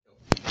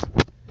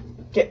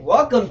Okay,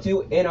 welcome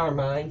to In Our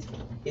Minds,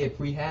 If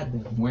We Had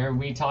Them. Where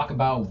we talk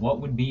about what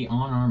would be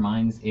on our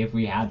minds if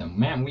we had them.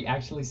 Man, we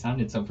actually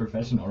sounded so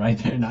professional right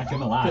there, not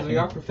gonna lie. Because we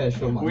are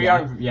professional. We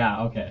are,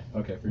 yeah, okay,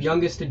 for sure.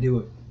 Youngest to do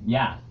it.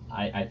 Yeah,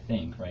 I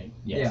think, right?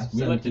 Yes,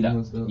 Yeah, we looked it 17 up.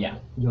 was the Yeah.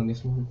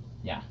 youngest one.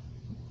 Yeah.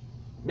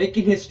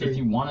 Making history. If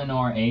you want to know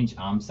our age,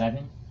 I'm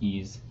 7.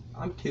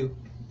 I'm 2.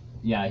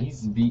 Yeah,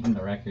 he's beating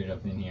the record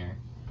up in here.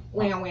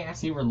 Wow, wow.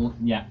 See,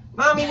 yeah.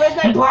 Mommy,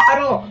 where's my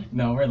bottle?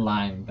 No, we're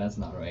lying. That's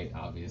not right,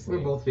 obviously.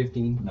 We're both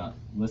 15. No,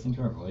 listen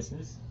to our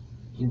voices.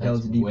 You can tell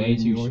That's it's deeper way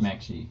than too yours.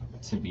 schmexy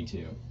to be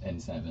 2 and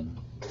 7.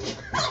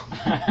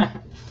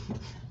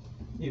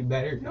 You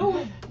better.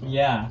 No.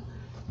 Yeah.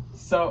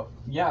 So,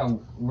 yeah,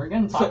 we're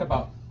going to talk So-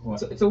 about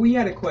what? So we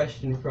had a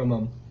question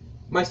from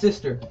my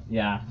sister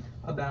Yeah.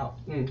 about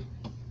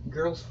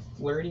girls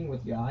flirting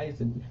with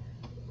guys, and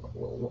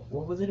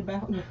what was it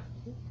about?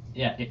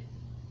 Yeah,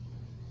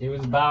 it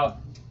was about,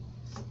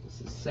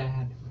 This is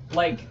sad.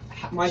 like,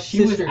 My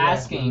she was sister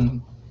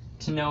asking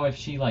to know if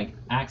she, like,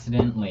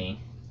 accidentally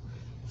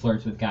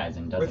flirts with guys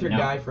and doesn't With her know.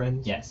 guy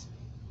friends. Yes.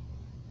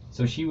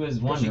 So she was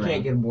 'Cause she wondering.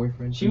 can't get a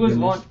boyfriend. She thank was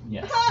goodness.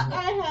 Yes.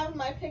 I have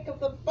my pick of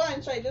the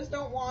bunch. I just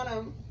don't want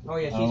him. Oh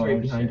yeah, she's Oh,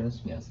 right behind shit.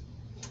 us. Yes.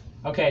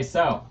 Okay,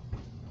 so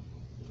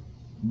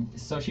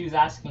she was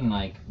asking,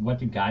 like, what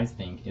do guys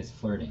think is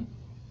flirting?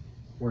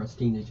 We're us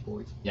teenage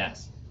boys.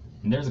 Yes.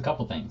 And there's a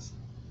couple things,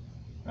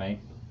 right?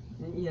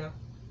 Yeah,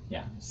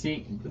 Yeah.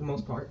 See, for the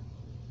most part.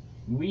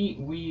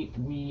 we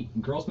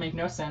girls make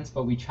no sense,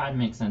 but we try to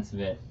make sense of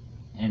it,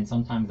 and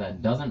sometimes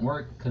that doesn't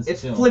work because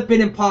It's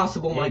flippin'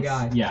 impossible, my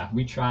guy. Yeah,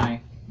 we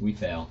try, we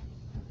fail.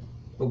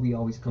 But we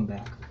always come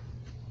back.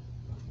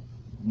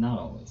 Not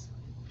always.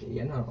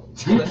 Yeah, not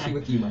always. Especially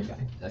with you, my guy.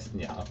 That's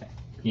okay.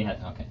 He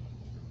had okay.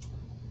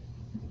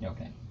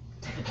 Okay.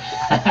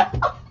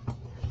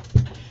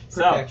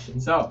 Perfection.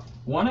 So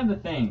one of the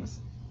things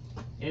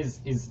is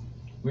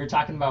we were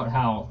talking about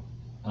how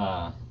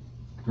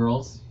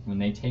girls, when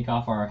they take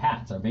off our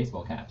hats, our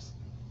baseball caps,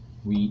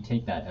 we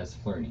take that as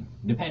flirting,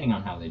 depending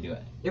on how they do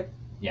it. Yep.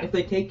 Yeah. If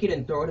they take it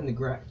and throw it in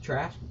the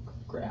trash,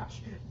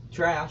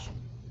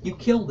 you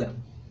kill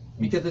them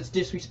because it's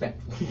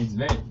disrespectful. It's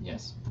very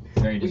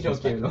very We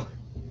don't care disrespectful. though.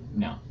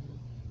 No.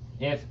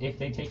 If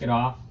they take it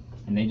off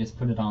and they just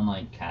put it on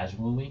like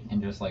casually and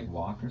just like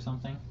walk or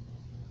something,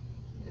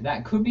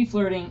 that could be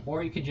flirting,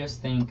 or you could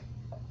just think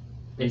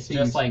it's Thieves.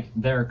 just like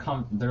they're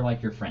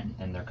like your friend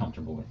and they're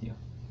comfortable with you.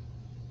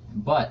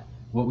 But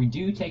what we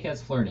do take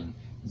as flirting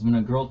is when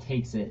a girl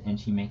takes it and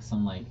she makes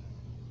some like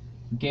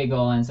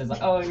giggle and says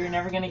like, "Oh, you're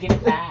never gonna get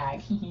it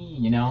back,"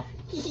 you know.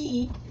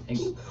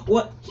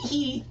 What?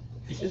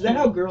 Is that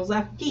how girls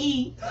laugh?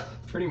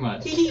 Pretty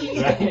much.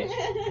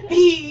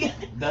 Right?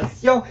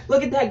 That's Yo,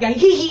 look at that guy.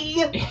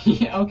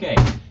 okay.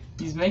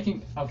 He's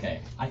making okay.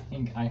 I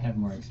think I have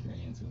more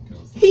experience with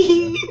girls. Than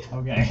you do.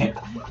 Okay,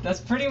 that's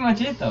pretty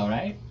much it though,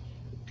 right?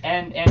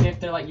 And if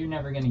they're like, "You're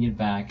never gonna get it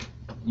back,"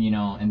 you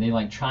know, and they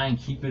like try and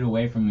keep it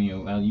away from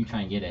you while you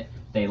try and get it,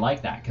 they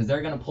like that because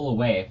they're gonna pull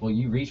away. Well,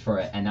 you reach for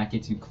it, and that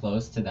gets you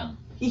close to them.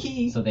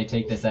 So they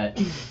take this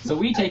so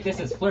we take this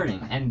as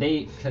flirting, and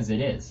because it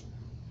is,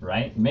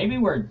 right? Maybe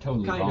we're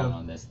totally Kind wrong of.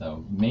 on this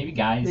though. Maybe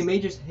guys, They may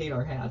just hate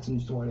our hats and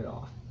just want it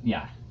off.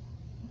 yeah,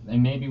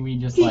 and maybe we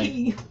just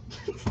like.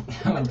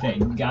 Okay,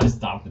 gotta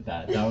stop with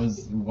that. That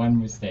was one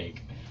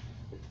mistake.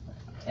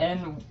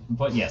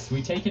 But yes,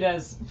 we take it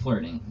as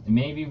flirting.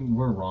 Maybe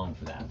we're wrong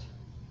for that.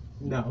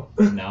 No.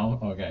 No?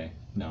 Okay.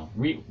 No.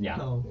 Yeah.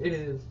 No, it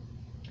is.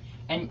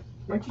 And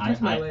Why'd you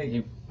touch my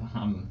leg?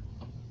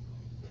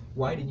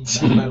 Why did you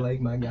touch my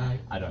leg, my guy?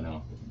 I don't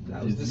know.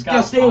 That was It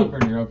disgusting. got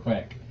awkward real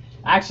quick.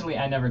 Actually,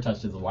 I never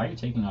touched his. Why are you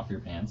taking off your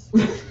pants?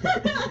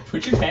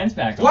 Put your pants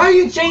back on. Why are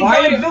you Why are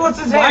chainsawing you-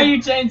 Phyllis's Why are head? you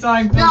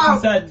chainsawing No!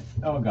 Phyllis's head?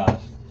 Oh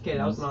gosh. Okay,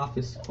 that was an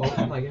office fault,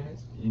 my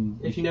guys.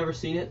 If you've never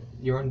seen it,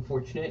 you're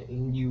unfortunate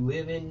and you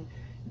live in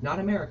not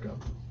America.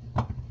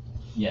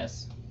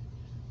 Yes.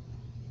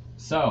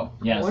 So,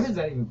 yes. What is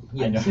that even? I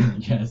Yes. know.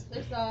 Yes.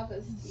 There's the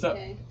office. So-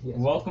 Okay. Yes.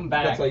 Welcome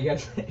back. That's all you gotta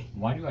say.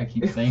 Why do I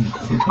keep saying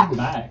welcome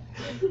back?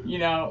 You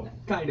know,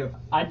 Kind of.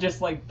 I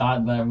just like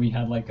thought that we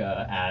had like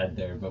a ad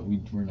there, but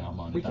we're not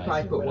monetized. We could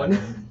probably or put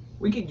whatever. one.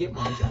 We could get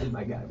monetized,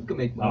 my guy. We could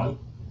make money.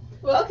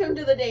 Welcome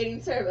to the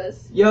dating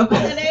service. Yup.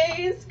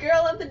 Today's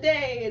girl of the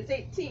day is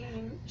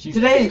 18. she's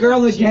Today's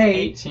girl of the day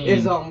 18. is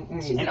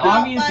She's And about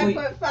obviously-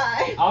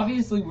 5'5".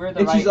 Obviously, we're the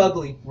and right. she's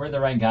ugly. We're the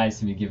right guys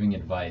to be giving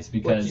advice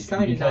because she's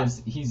kinda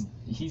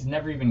he's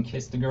never even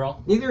kissed a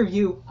girl. Neither of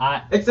you,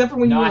 I except for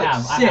when no, you were I like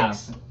have, 6. I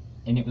have,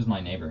 and it was my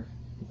neighbor,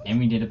 and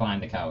we did it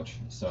behind the couch.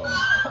 So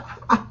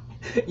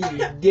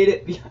You did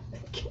it.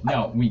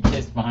 no, we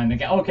kissed behind the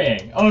couch.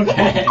 Okay.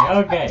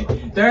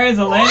 There is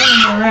a lady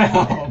in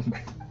the room.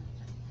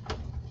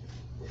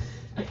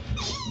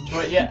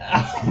 But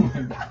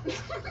yeah,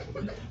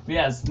 but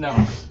yes, no,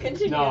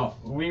 Continue. no,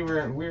 we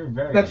were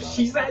very. That's good what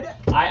she about it.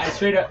 said. I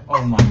straight up.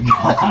 Oh my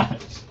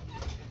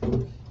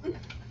gosh,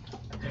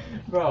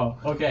 bro.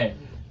 Okay,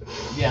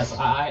 yes,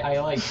 I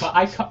like,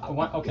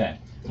 but okay.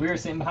 We were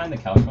sitting behind the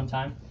couch one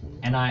time,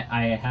 and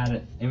I had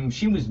it, and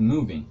she was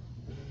moving,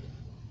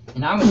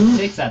 And I was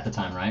 6 at the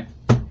time, right?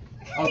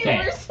 Okay.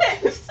 You were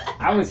 6.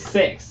 I was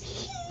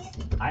 6.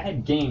 I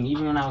had game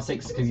even when I was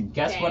 6. Because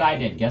guess what I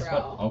did? Guess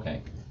what? Bro.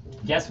 Okay.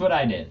 Guess what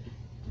I did?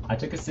 I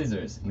took a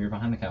scissors. We were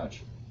behind the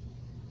couch.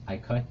 I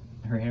cut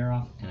her hair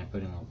off and I put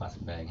it in a little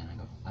plastic bag and I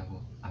go,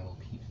 I will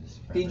keep this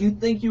forever. Did you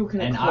think you were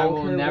gonna And clone I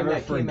will her never when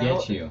that came forget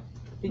out? you.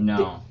 Did-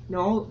 No.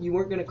 No, you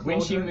weren't gonna clone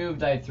When she her?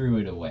 moved, I threw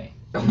it away.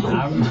 Oh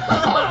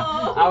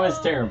my I was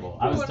terrible.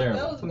 I was One of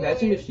terrible. those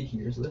Imagine boys. if she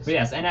hears this. But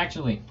yes, and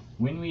actually,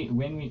 when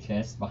we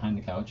kissed behind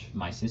the couch,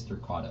 my sister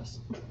caught us.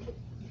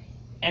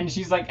 And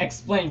she's like,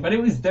 explain, but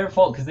it was their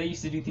fault because they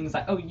used to do things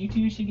like, oh, you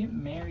two should get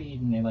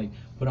married, and they like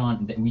put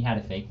on. We had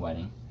a fake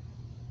wedding.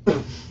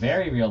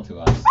 Very real to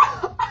us.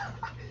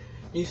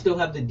 You still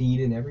have the deed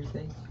and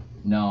everything?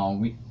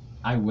 No,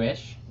 I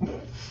wish.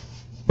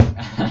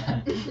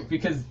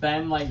 Because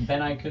then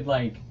I could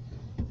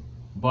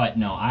but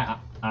no,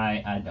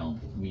 I don't.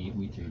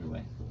 We threw it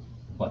away.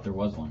 But there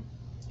was one.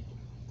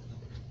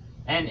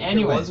 And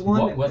anyway, was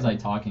one? what was I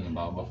talking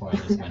about before I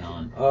just went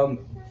on?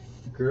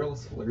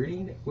 Girls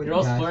flirting? What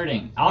Girls guys-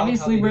 flirting. how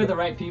Obviously, they we're do the it.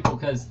 right people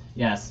because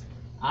yes,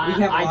 We have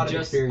a lot of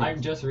I've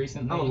experience. just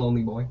recently I'm a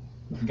lonely boy.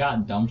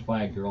 got dumped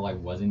by a girl I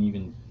wasn't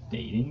even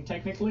dating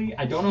technically.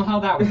 I don't know how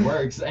that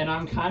works, and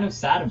I'm kind of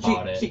sad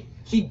about it.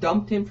 She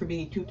dumped him for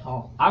being too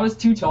tall. I was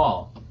too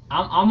tall.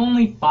 I'm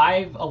only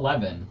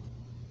 5'11".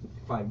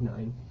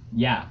 5'9".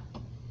 Yeah,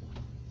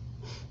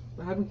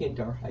 How do we get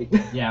into our height?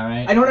 yeah,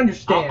 right. I don't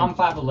understand. I'm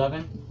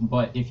 5'11",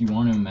 but if you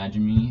want to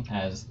imagine me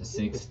as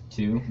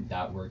 6'2",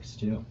 that works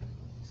too.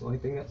 It's the only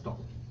thing that's tall.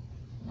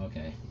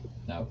 Okay,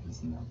 that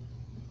was no.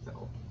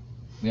 So,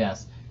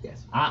 Yes.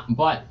 yes.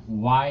 But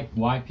why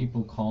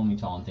people call me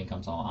tall and think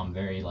I'm tall? I'm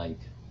very I'm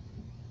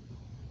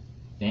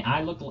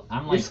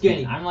You're like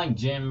skinny. I'm like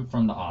Jim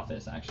from The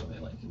Office actually.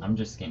 Like I'm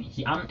just skinny.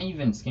 I'm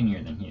even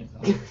skinnier than he is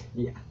though.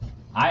 Yeah.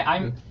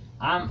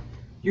 I'm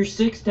You're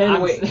 6'10",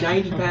 I'm weight s-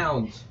 90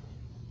 pounds.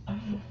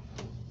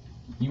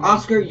 you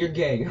Oscar, you're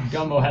gay.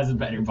 Gumbo has a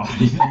better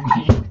body than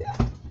me.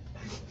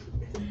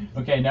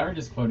 Okay, now we're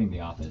just quoting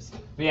The Office.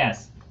 But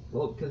yes.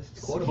 Well, because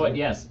it's quotable. But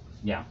yes,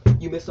 yeah.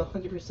 You miss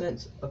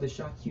 100% of the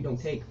shots you don't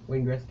take.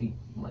 Wayne Gretzky,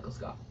 Michael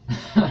Scott.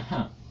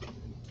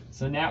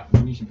 So now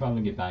we should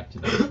probably get back to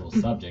the actual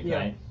subject, Yeah.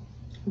 right?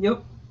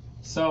 Yep.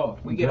 So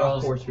We get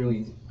off course real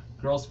easy.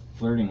 girls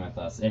flirting with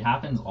us. It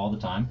happens all the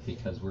time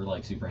because we're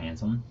like super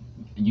handsome.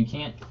 We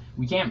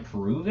can't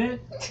prove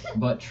it,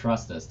 but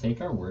trust us.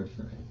 Take our word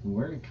for it.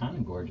 We're kind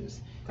of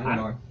gorgeous. Kind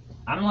of are.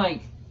 I'm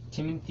like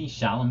Timothy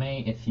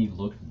Chalamet if he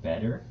looked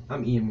better.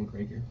 I'm Ian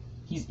McGregor.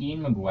 He's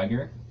Ian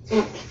McGregor.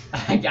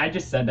 I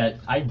just said that.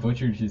 I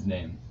butchered his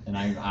name, and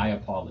I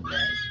apologize.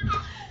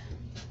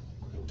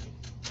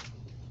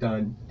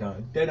 Dun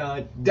dun dun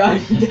dun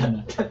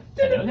dun.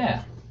 Hello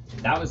there.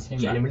 That was him.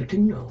 Gentlemen,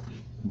 Kenobi.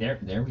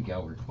 There we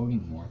go. We're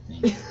quoting more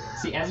things.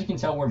 See, as you can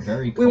tell, we're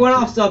very We cultured. went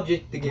off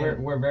subject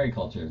again. We're very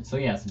cultured. So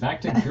yes,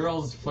 back to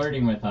girls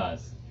flirting with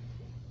us.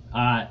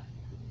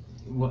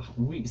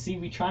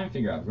 We try and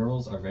figure out.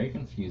 Girls are very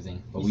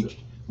confusing, but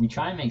we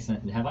try and make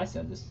sense. Have I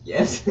said this?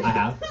 Yes. I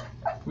have.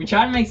 We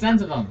try to make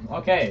sense of them.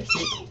 Okay.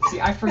 See,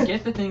 I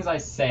forget the things I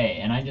say,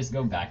 and I just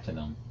go back to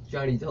them.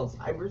 Johnny's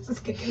Alzheimer's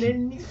is kicking in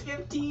and he's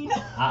 15.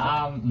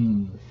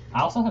 I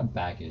also have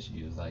back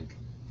issues, like,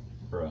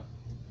 bro.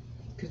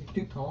 Because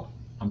you're too tall.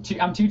 I'm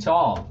too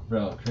tall,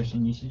 bro.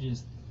 Christian, you should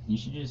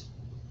just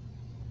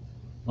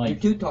like.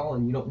 You're too tall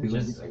and you don't do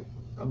just- anything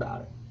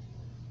about it.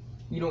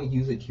 You don't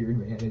use it to your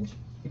advantage,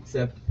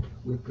 except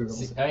with girls.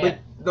 See, oh, yeah.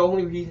 But the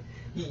only reason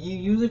you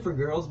use it for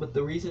girls, but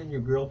the reason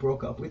your girl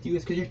broke up with you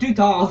is because you're too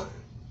tall.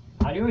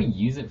 How do I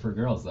use it for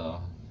girls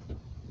though?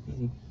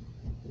 Easy.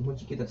 And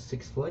once you get that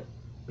 6 foot,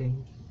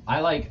 bang.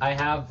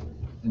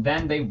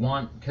 Then they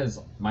want, because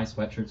my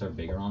sweatshirts are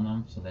bigger on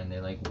them, so then they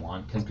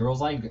want, because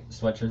girls like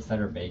sweatshirts that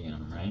are big in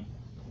them, right?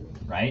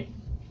 Right?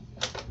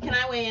 Can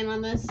I weigh in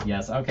on this?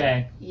 Yes,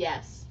 okay.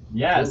 Yes.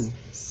 Yes. Ooh.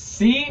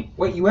 See?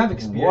 Wait, you have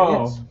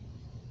experience? Whoa.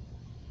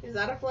 Is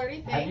that a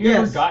flirty Have thing? you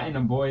ever Yes. gotten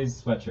a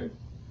boy's sweatshirt?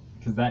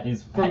 Because that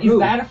is From who?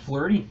 that a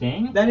flirty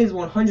thing? That is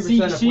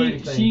 100% a flirty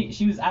thing.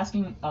 she was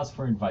asking us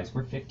for advice.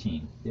 We're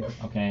 15. Yeah.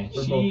 Okay.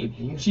 We're both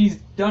 15. She's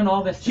done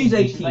all this. She's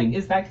things. 18. Like,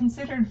 is that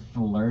considered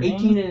flirting?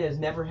 18 and has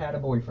never had a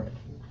boyfriend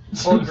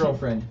or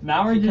girlfriend.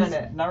 Now we're She just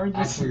kinda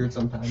acts weird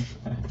sometimes.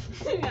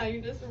 Yeah,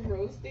 you're just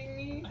roasting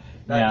me.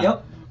 Yeah.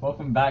 Yep.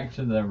 Welcome back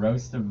to the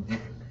roast of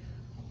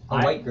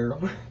A white girl.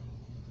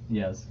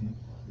 Yes.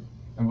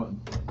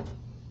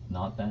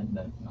 Not that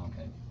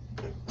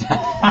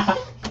okay.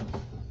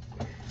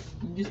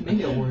 You just made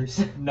it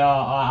worse.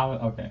 No,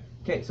 okay.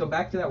 Okay, so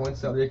back to that one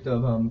subject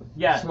of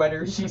Yeah.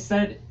 sweaters.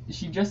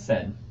 She just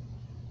said,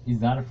 is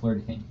that a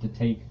flirty thing to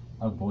take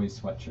a boy's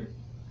sweatshirt?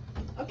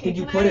 Okay. Did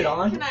you can put I- it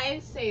on? Can I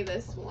say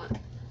this one?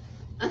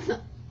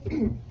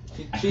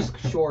 She's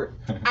short.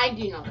 I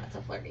do know that's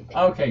a flirty thing.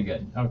 Okay,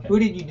 good. Okay. Who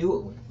did you do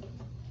it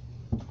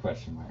with?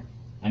 Question mark.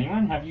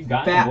 Anyone? Have you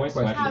gotten Fat a boy's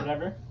question. sweatshirt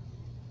ever?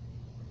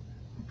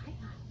 I got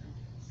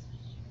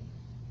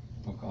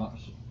Oh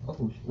gosh.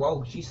 Oh,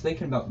 whoa, she's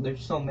thinking about.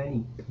 There's so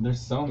many. There's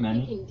so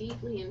many. Thinking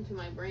deeply into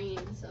my brain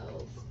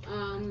cells.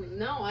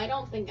 No, I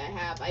don't think I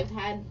have. I've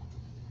had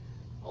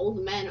old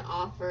men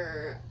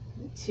offer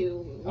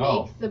to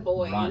make the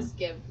boys run.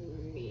 give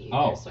me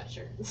Oh. their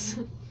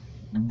sweatshirts.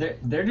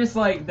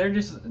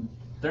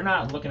 They're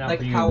not looking out Like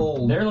for you. how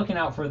old? They're looking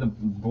out for the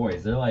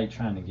boys. They're like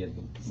trying to get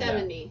them.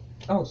 70.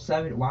 Oh,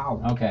 7. Wow.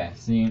 Okay,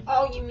 see.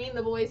 Oh, you mean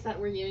the boys that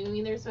were giving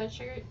me their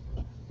sweatshirt?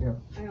 Yeah.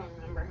 I don't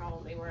remember how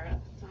old they were at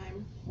the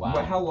time. Wow.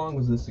 But how long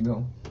was this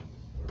ago?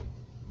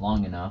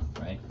 Long enough,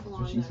 right? A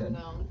what long she time said.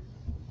 ago.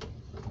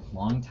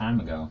 Long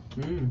time ago.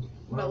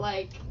 But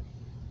like,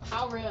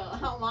 how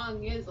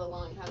long is a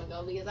long time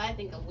ago? Because I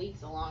think a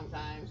week's a long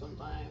time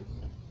sometimes.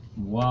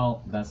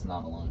 Well, that's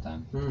not a long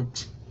time.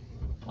 Mm.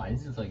 Why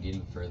is this like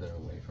getting further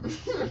away from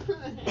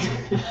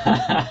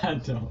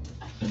us? Don't.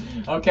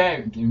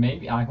 Okay,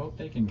 maybe I hope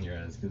they can hear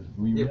us because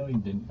we Yep. really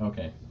didn't.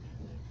 Okay.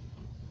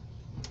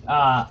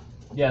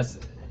 Yes.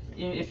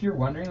 If you're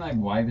wondering like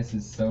why this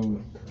is so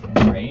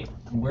great,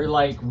 we're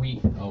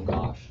oh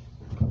gosh,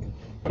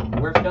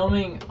 we're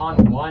filming on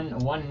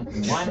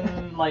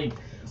one like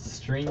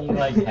stringy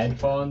like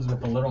headphones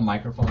with a little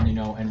microphone,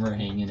 and we're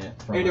hanging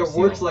it from And our it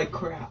works ceiling. like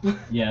crap.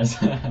 Yes.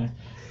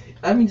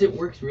 That means it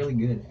works really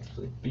good,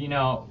 actually.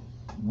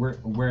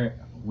 But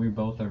we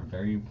both are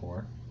very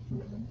poor.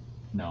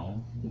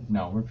 No,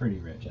 we're pretty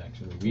rich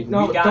actually.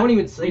 Don't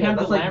even say we that. have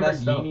That's the like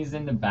messed up. Lamborghinis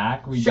in the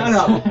back. Shut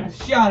up!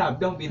 Shut up!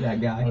 Don't be that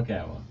guy. Okay,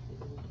 well.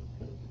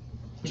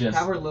 We Just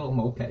have our little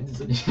mopeds.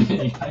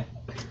 Yeah.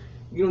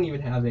 We don't even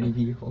have any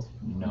vehicles.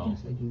 No.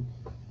 Yes, I do.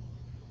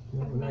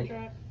 No, My not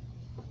truck.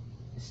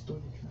 a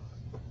storage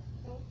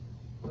truck.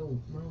 Oh,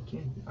 no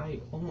kidding. I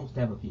almost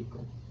have a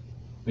vehicle.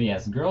 But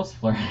yes, girls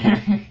flirt.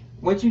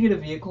 Once you get a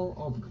vehicle,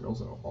 all the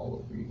girls are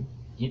all over you.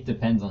 It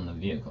depends on the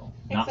vehicle.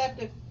 Not,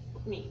 Except if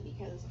me,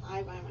 because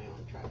I buy my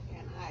own truck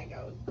and I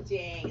go,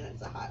 dang,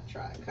 that's a hot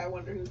truck. I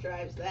wonder who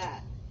drives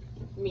that.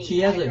 Me. She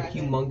has I a drive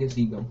it. humongous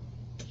ego.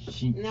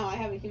 she No, I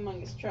have a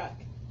humongous truck.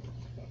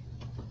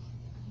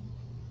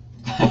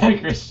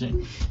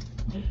 Christian.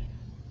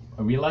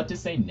 Are we allowed to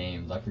say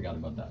names? I forgot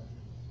about that.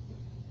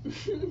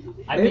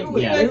 I Maybe think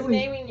we- yes. maybe Just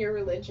naming your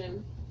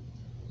religion.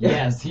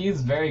 Yes, he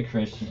is very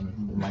Christian.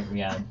 Might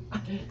we add?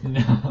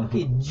 No.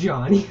 Okay,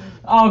 Johnny.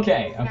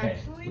 Okay. We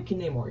Actually, can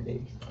name our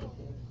names.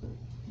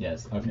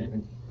 Yes. Okay.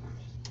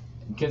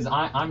 Because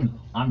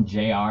I'm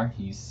JR.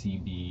 He's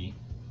CB.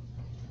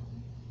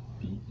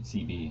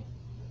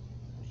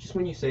 Just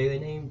when you say the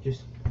name,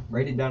 just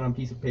write it down on a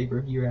piece of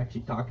paper who you're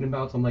actually talking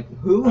about. So I'm like,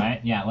 who?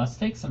 Right? Yeah. Let's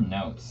take some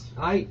notes.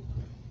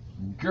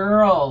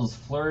 Girls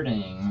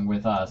Flirting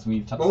with us.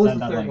 We've What was said the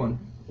that third like one?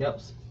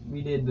 Yep.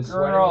 We did the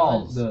sweater one,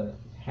 Girls. the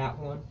hat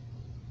one.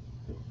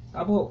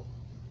 How about?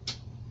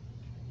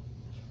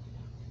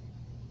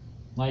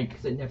 like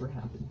Because it never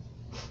happens.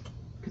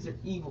 Because they're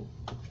evil.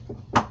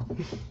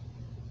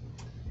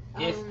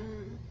 If-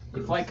 um,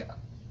 If like,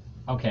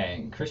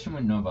 okay, Christian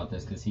wouldn't know about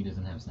this because he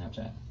doesn't have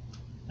Snapchat.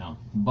 No,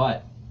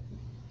 but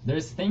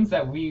there's things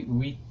that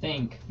we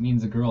think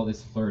means a girl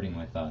is flirting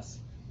with us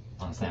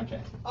on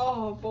Snapchat.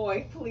 oh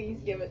boy, please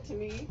give it to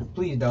me.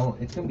 Please don't.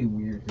 It's gonna be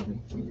weird.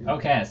 It's weird.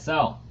 Okay,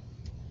 so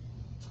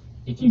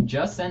if you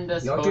just send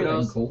us Y'all get a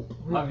photos gold.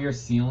 of your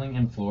ceiling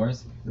and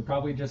floors, you're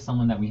probably just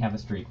someone that we have a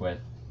streak with.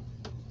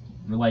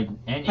 We're like,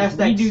 and if we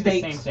Hashtag do the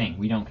steaks. same thing,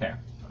 we don't care,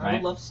 I would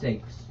right? love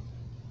steaks.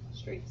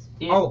 Streets.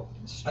 If, Oh,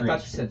 I streaks.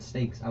 thought you said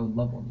steaks. I would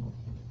love one more.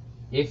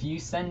 If you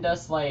send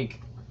us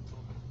like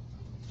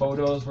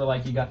photos where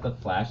like you got the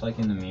flashlight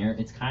in the mirror,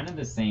 it's kind of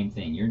the same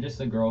thing. You're just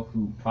a girl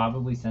who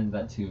probably sends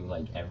that to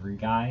like every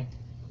guy,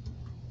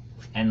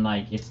 and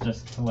like it's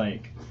just to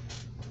like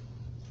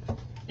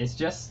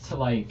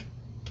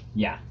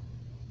yeah.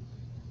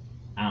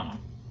 I don't know.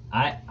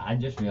 I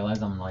just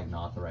realized I'm like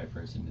not the right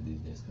person to do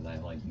this because I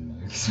have like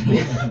no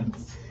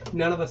experience.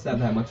 None of us have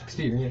that much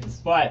experience.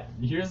 But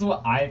here's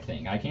what I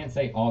think. I can't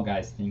say all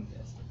guys think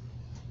this.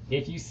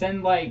 If you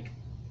send like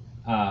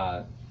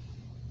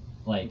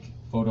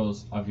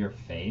photos of your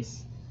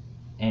face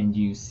and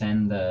you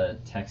send the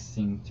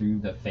texting through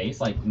the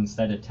face, like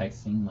instead of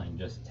texting, like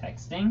just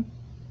texting.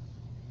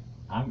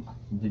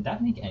 Did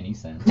that make any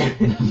sense?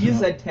 You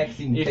said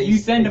texting. If face, you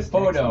send a face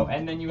photo texting.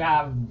 and then you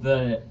have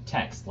the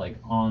text like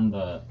on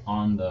the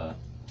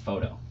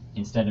photo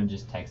instead of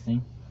just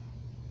texting,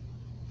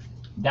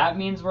 that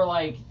means we're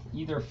like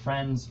either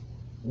friends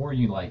or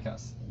you like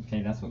us.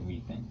 Okay, that's what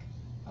we think.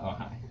 Oh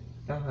hi.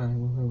 Well,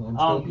 I'm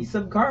still a piece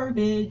of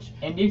garbage.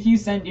 And if you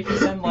send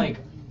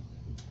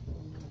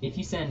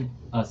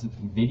us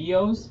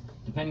videos,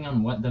 depending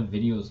on what the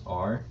videos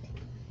are,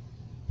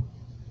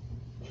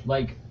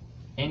 like,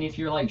 and if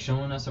you're like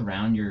showing us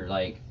around your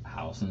like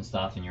house and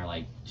stuff, and you're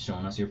like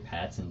showing us your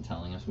pets and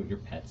telling us what your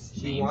pets'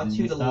 She names wants is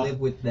you and to stuff, live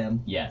with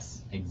them.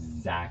 Yes,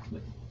 exactly.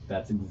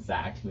 That's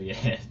exactly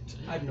it.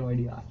 I have no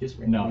idea. I just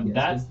No, randomly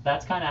guessed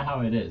that's kind of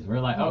how it is. We're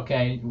like,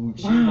 okay,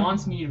 she Wow.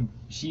 wants me to.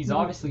 She's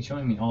obviously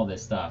showing me all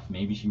this stuff.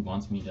 Maybe she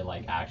wants me to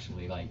like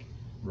actually like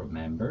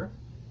remember,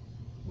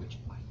 which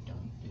I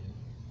don't do.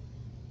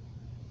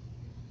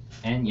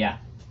 And yeah,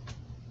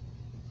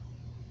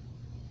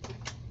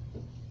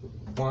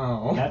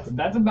 Wow.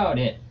 That's about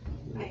it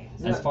I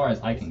asked as far as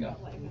I can go.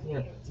 about life and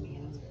Yeah. gave it to me,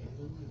 and it's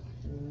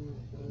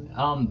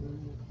great.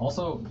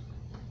 Also,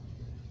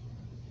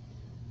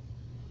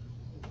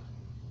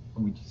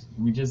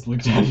 we just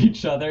looked at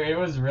each other. It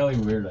was really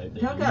weird. I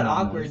think That got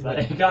awkward. But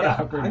it got Yeah,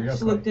 awkward. I real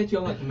just quick. looked at you.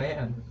 I'm like,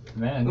 man.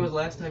 When was Man, the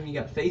last time you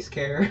got face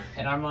care?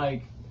 and I'm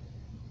like,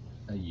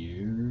 a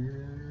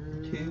year,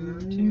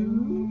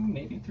 Two?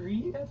 maybe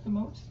 3 at the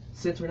most.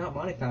 Since we're not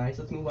monetized,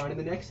 let's move on to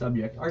the next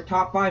subject. Our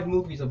top 5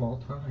 movies of all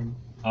time.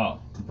 Oh,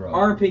 bro.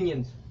 Our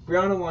opinions.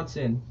 Brianna wants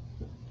in.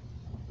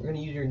 We're gonna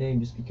use your name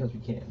just because we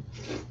can.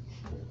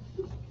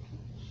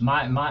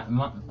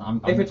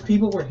 If it's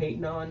people we're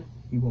hating on,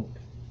 we won't.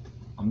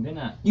 I'm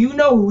gonna. You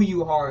know who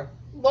you are.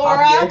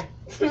 Laura.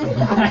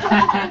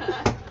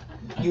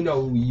 You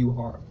know who you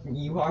are.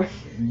 You are.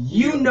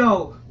 You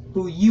know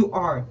who you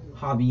are,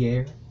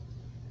 Javier.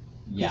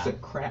 Yeah. Piece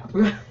of crap.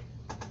 Go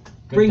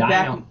Bring die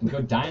back in a,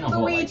 go die in a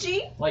hole.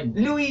 Luigi. Like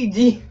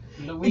Luigi.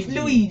 Luigi. It's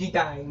Luigi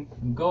time.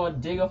 Go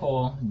dig a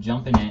hole,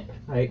 jump in it,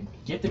 Right.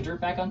 get the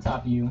dirt back on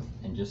top of you,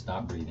 and just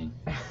stop breathing.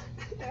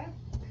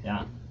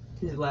 Yeah.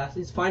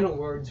 His final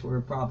words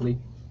were probably,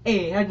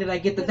 "Hey, how did I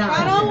get the His dime?"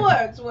 final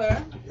words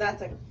were,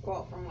 that's a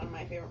quote from one of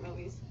my favorite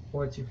movies.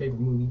 What's your favorite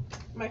movie?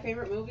 My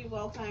favorite movie of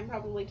all time,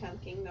 probably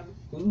 10th Kingdom.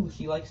 Ooh,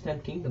 she likes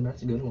 10th Kingdom.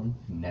 That's a good one.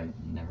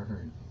 Never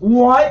heard.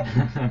 What?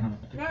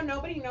 No,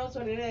 nobody knows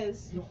what it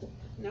is.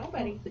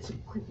 Nobody.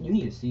 You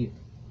need to see it.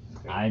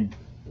 I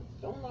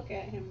Don't look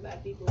at him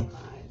that deeply in the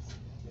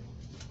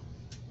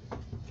eyes.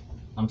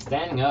 I'm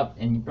standing up,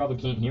 and you probably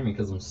can't hear me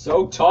because I'm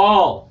so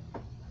tall.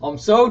 I'm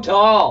so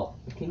tall.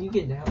 Can you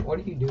get down? What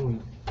are you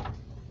doing?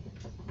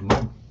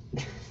 My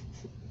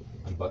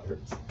butt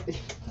hurts.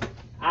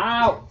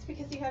 Ow! It's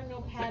because you have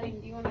no padding.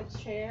 Do you want a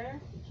chair?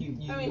 You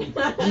I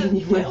mean,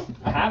 you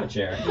I have a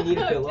chair. need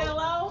a a pillow.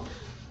 pillow?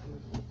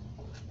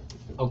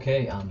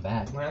 Okay, I'm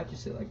back. Why not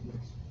just sit like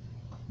this?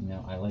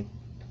 No, I like.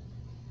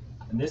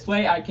 This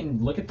way, I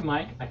can look at the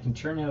mic. I can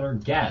turn at our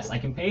guests. I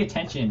can pay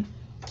attention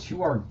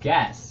to our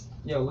guests.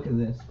 Yo, look at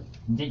this.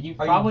 That you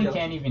Are you probably jealous?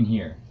 can't even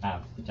hear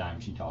half the time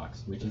she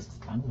talks, which is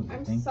kind of a good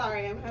I'm thing.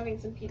 sorry, I'm having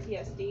some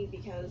PTSD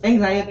because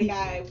Anxiety. I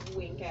had a guy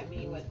wink at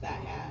me with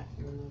that hat.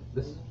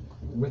 This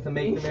with the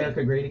Make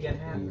America Great Again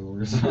hat.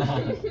 Yours.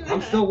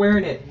 I'm still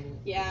wearing it.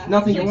 Yeah.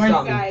 Nothing two can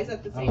stop me. guys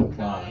at the same Oh,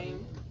 God.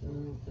 time.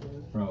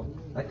 Bro.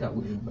 That got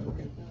weird, but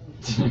okay.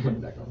 Put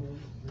it back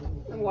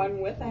on.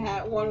 One with a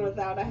hat, one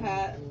without a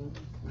hat.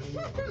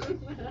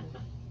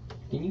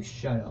 Can you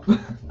shut up?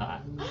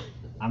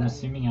 I'm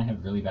assuming I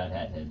have really bad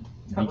head.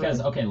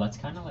 Because, okay, let's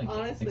kind of like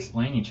Honestly.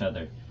 explain each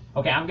other.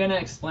 Okay, I'm going to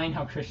explain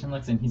how Christian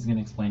looks and he's going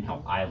to explain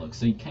how I look.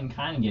 So you can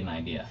kind of get an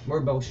idea. We're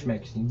both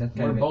schmexy. That's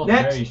kind We're of both it.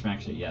 Next. very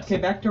schmackshit, yes. Okay,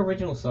 back to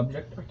original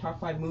subject. Our top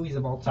 5 movies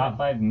of all time. Top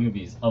 5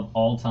 movies of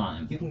all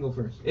time. You can go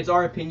first. It's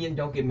our opinion.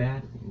 Don't get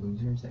mad.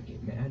 Losers that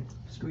get mad.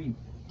 Scream.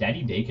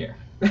 Daddy Daycare.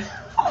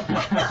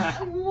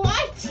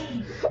 What?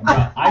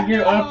 Bro, I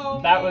grew Oh,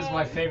 up, that was man.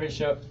 my favorite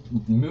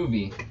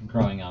movie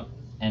growing up.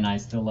 And I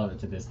still love it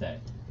to this day.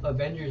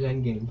 Avengers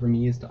Endgame for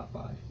me is top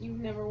 5. You've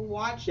never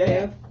watched Yeah,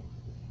 it.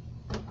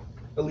 yeah.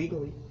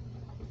 Illegally.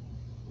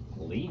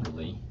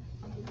 Legally.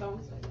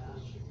 Don't say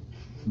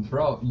that.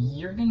 Bro,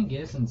 you're gonna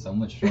get us in so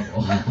much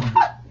trouble.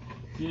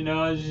 You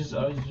know, I was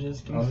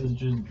just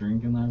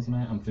drinking last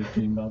night. I'm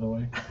 15, by the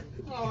way.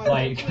 Oh, I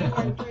Like- think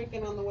we were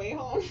drinking on the way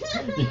home.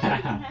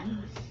 Yeah.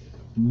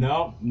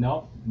 Nope.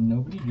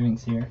 Nobody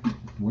drinks here.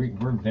 We're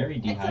very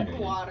Except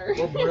dehydrated. water.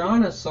 Well,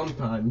 Brianna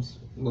sometimes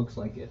looks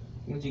like it.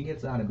 When she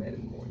gets out of bed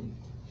in the morning,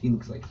 she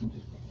looks like she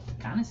just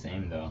Kind of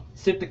same though.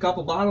 sipped a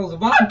couple bottles of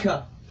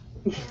vodka.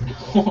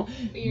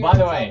 Beer By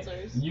the and way,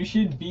 seltzers. you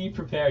should be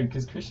prepared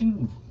because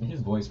Christian, his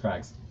voice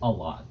cracks a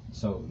lot.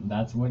 So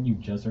that's what you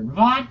just heard.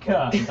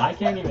 Vodka. I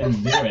can't even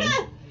do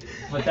it.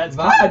 But that's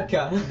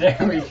Vodka. There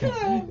we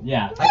go.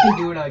 Yeah, I can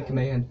do it on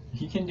command.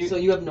 he can do. So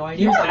you have no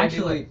idea Here's how to do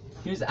actually, it.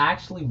 here's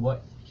actually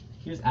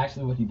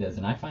what he does,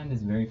 and I find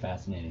this very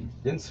fascinating.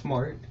 And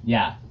smart.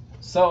 Yeah.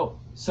 So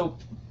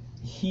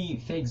he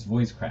fakes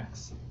voice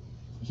cracks.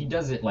 He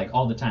does it like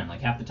all the time. Like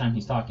half the time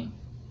he's talking.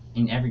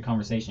 In every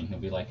conversation, he'll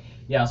be like,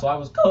 "Yeah, so I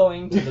was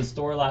going to the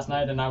store last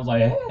night, and I was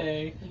like,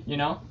 hey, you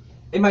know."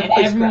 And my And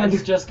voice everyone's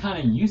cracked. just kind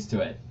of used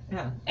to it.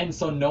 Yeah. And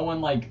so no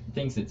one like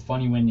thinks it's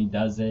funny when he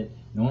does it.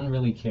 No one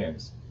really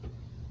cares.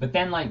 But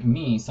then like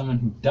me, someone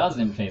who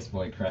doesn't face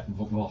voice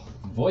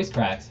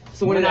cracks,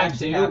 So when it I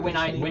actually do,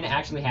 happens, when it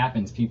actually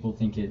happens, people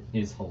think it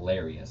is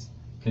hilarious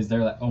because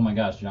they're like, "Oh my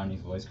gosh,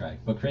 Johnny's voice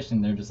cracked." But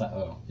Christian, they're just like,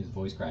 "Oh, his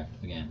voice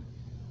cracked again,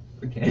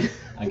 Okay.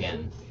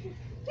 again."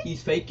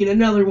 He's faking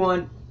another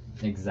one.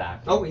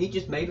 Exactly. Oh, he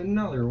just made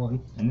another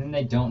one. And then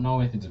they don't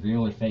know if it's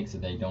real or fake, so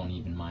they don't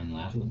even mind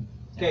laughing.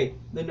 Okay,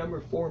 the number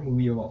 4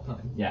 movie of all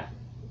time. Yeah.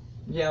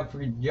 Yeah,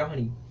 for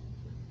Johnny.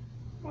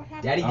 What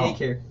happened? Daddy Oh.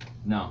 Daycare.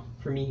 No.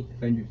 For me,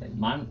 Avengers Endgame.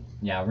 Mine.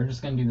 Yeah, we're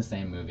just gonna do the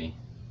same movie.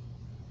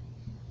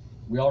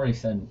 We already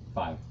said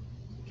 5.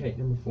 Okay,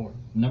 number 4.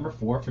 Number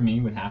 4 for me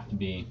would have to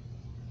be.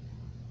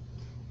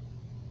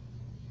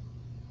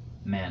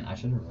 Man, I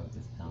should have wrote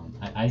this down.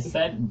 I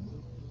said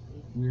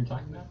we were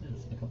talking about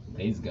this a couple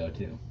days ago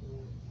too.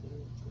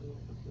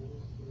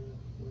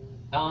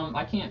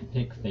 I can't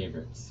pick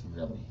favorites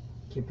really.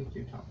 Can't pick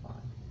your top 5.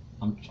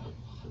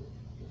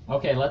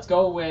 Okay, let's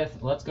go with.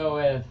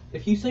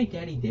 If you say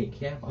Daddy Day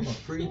Camp, I'm a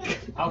freak.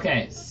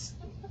 Okay.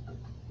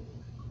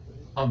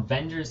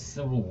 Avengers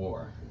Civil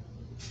War.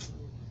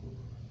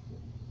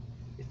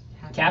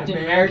 Captain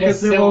America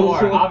Civil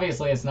War.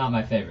 Obviously, it's not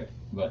my favorite,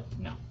 but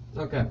no.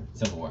 Okay.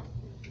 Civil War.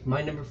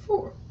 My number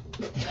 4.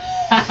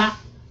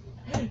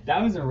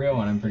 That was a real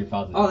one. I'm pretty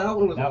positive. Oh, that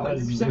one was That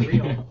 100%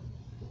 real.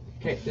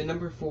 Okay, the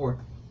number 4.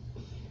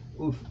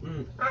 Oof.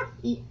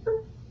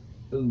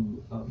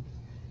 Ooh.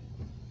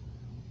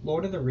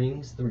 Lord of the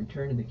Rings: The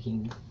Return of the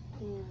King.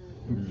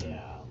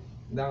 Yeah.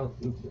 That was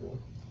cool.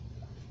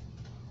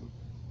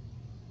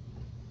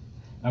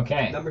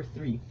 Okay. Number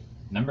 3.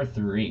 Number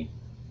 3.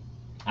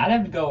 I'd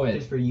have to go with.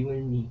 Just for you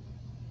and me.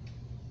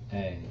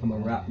 Hey, I'm a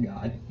rap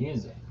god.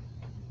 Here's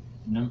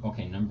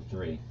number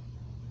 3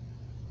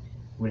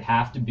 would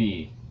have to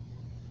be.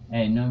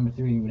 Hey, number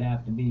 3 would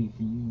have to be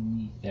for you and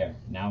me. There.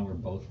 Now we're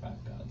both rap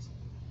gods.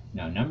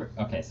 No,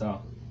 okay,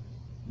 so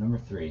number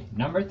 3.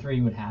 Number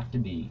 3 would have to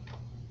be.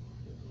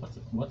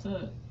 What's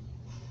a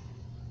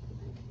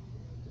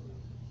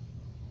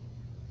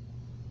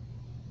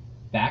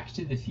Back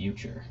to the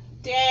Future.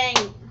 Dang.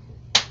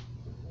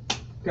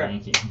 Okay.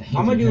 Thank you.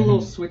 I'm gonna do a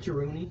little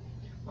switcheroony.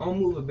 I'm gonna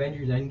move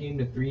Avengers Endgame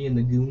to 3 and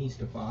the Goonies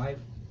to 5.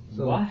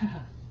 So Wow.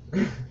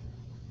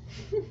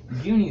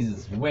 Goonies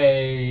is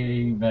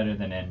way better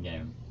than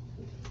Endgame.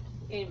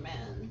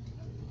 Amen.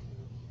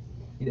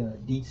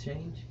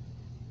 D-Change?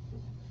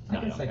 No,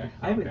 I don't care.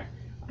 I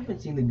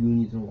haven't seen the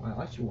Goonies in a while.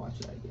 I should watch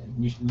that again.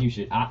 You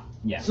should.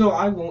 Yeah. So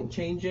I won't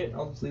change it.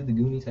 I'll just leave the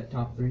Goonies at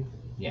top 3.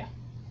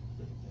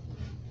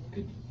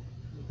 Good.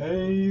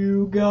 Hey,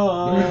 you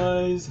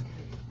guys.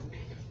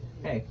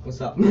 Hey,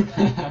 what's up?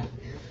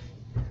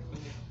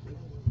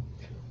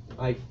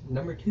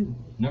 Number 2.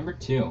 Number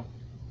 2.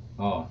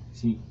 Oh,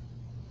 see,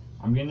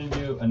 I'm gonna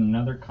do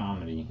another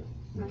comedy.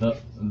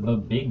 The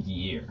Big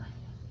Year.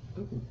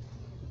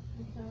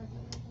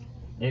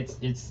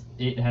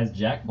 It has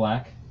Jack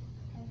Black,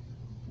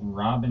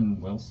 Robin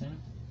Wilson.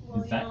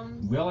 Is that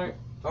Williams. Willard?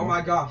 Oh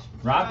my gosh.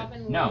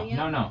 Robin No.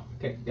 Williams?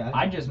 Okay, got it.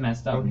 I just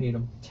messed up Don't hate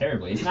him.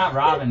 terribly. It's not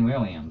Robin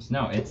Williams.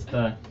 No, it's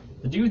the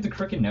dude with the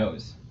crooked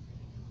nose.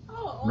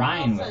 Oh,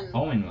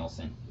 Owen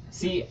Wilson.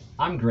 See,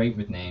 I'm great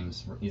with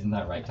names. Isn't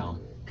that right, Tom?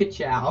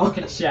 Ka-chow.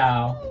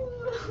 Ka-chow.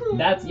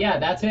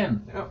 That's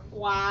him.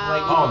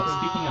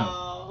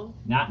 Wow.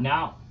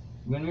 Now,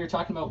 when we were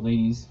talking about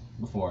ladies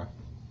before,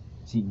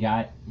 see,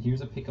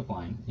 here's a pickup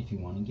line if you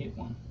want to get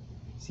one.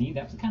 See,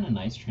 that was kind of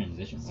nice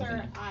transition, wasn't Sir,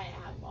 it? I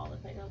have all the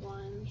pickup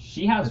lines.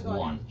 She has Go ahead.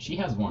 one. She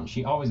has one.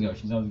 She always goes.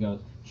 She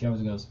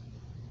always goes.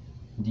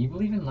 Do you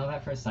believe in love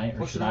at first sight, or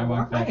Well, should I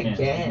walk back in?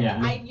 again?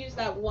 Yeah. I used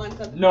that once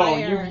at the No,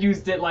 fire. you've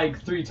used it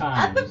like 3 times.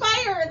 At the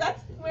fire,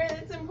 that's where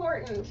it's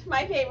important.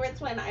 My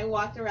favorite's when I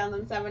walked around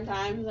them 7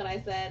 times and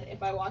I said,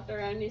 if I walked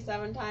around you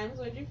 7 times,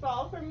 would you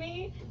fall for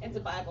me? It's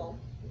a Bible.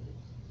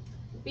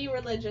 Be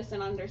religious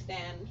and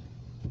understand.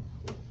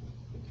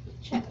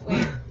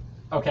 Wait.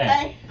 Okay.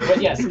 Hey.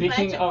 But yeah,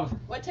 speaking of.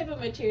 What type of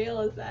material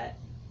is that?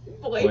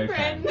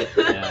 Boyfriend.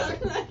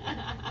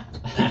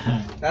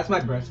 That's my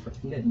best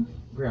friend.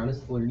 Brown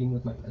is flirting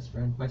with my best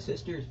friend. My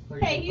sister is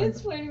flirting Hey, with he my was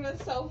best flirting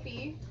with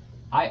Sophie.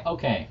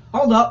 Okay.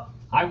 Hold up.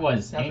 I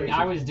was That's racist.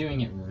 I was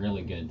doing it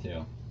really good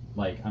too.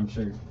 Like, I'm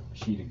sure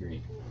she'd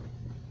agree.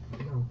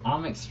 No.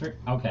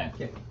 Okay.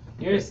 Okay.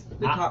 Here's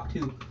the top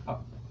 2.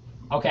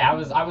 Okay, I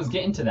was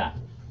getting to that.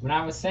 When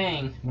I was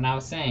saying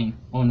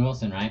Owen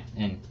Wilson, right?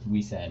 And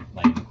we said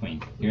Lightning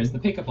McQueen. Here's the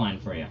pickup line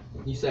for you.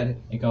 You said it.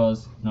 It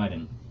goes, no, I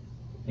didn't.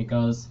 It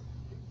goes,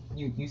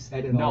 You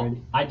said it no,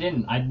 already. I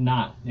didn't. I did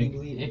not.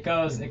 It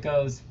goes,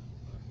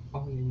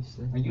 Oh yeah, you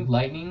said. are you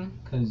lightning?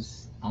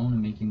 Cause I want to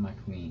make you my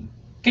queen.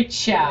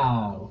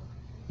 Ka-chow!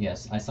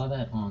 Yes, I saw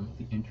that on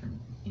the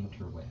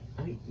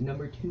interweb.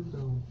 Number 2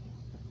 though.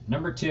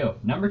 Number two.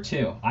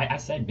 I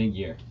said Big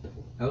Year.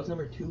 That was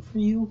number 2 for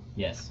you?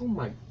 Yes. Oh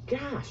my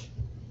gosh.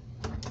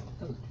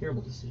 That was a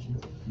terrible decision.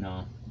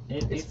 No.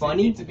 It's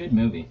funny. It's a good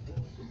movie.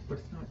 But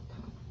it's not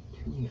top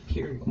 2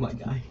 material, my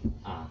guy.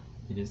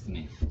 It is to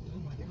me. Oh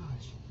my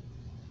gosh.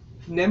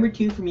 Number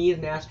 2 for me is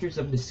Masters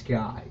of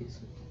Disguise.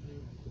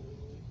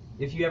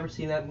 If you ever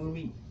seen that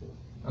movie,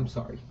 I'm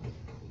sorry.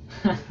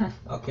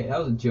 Okay, that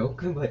was a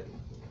joke, but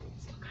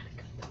still kind of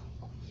good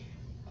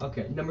though.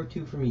 Okay, number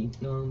 2 for me.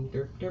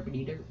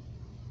 Derpity derp.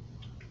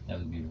 That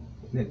was beautiful.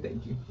 No,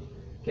 thank you.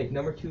 Okay,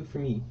 number 2 for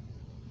me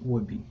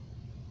would be.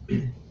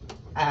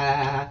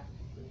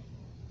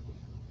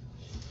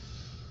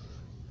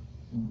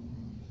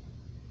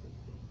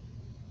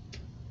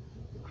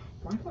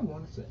 Why do I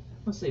want to say? I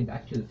want to say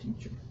Back to the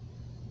Future.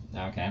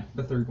 Okay.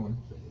 The 3rd one.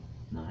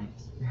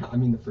 Nice. I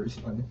mean the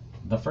 1st one.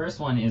 The first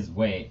one is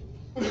why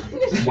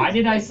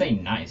did I say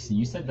nice?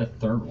 You said the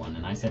 3rd one,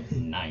 and I said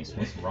nice.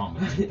 What's wrong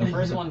with you? The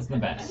first one's the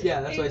best.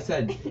 Yeah, that's what I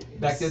said.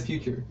 Back to the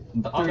Future.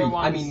 The 3, other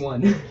ones, I mean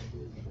 1.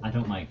 I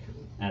don't like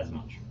as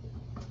much.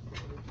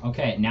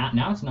 Okay, now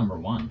it's number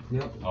 1.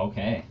 Yep.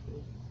 Okay.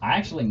 I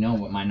actually know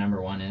what my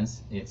number one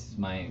is. It's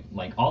my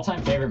like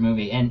all-time favorite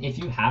movie, and if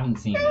you haven't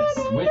seen this,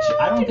 which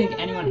I don't think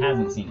anyone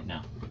hasn't seen it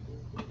now.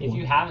 If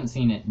you haven't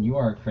seen it, you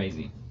are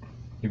crazy.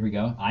 Here we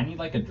go. I need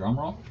like a drum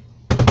roll.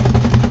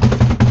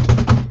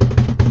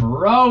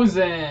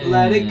 Frozen.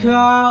 Let it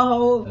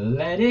go.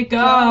 Let it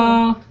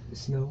go. The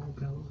snow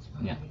goes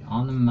by. Yeah,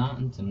 on the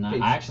mountain tonight.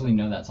 Okay. I actually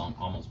know that song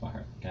almost by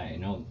heart. Okay, I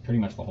know pretty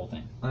much the whole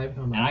thing, I have it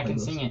on my and I can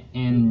playlist. sing it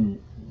in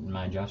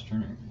my Josh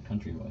Turner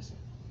country voice.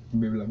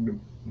 Do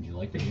Would you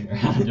like to hear?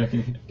 I'm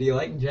joking. you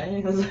like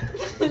jazz?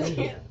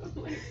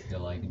 You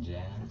like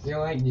jazz? You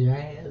like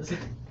jazz?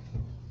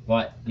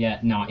 But yeah,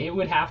 no, it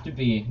would have to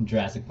be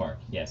Jurassic Park.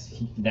 Yes,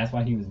 that's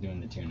why he was doing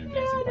the tune of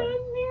Jurassic Park.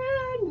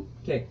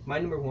 Okay, my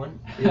number one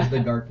is The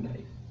Dark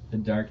Knight. The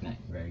Dark Knight,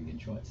 very good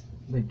choice.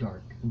 The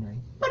Dark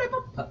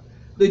Knight.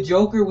 The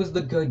Joker was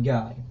the good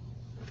guy.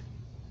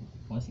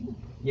 Was he?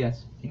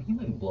 Yes. Didn't he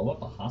like blow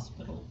up a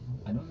hospital?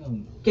 I don't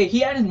know. Okay, he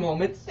had his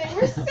moments. They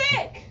were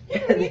sick. We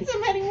don't need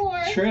them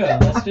anymore. True.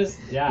 Let's just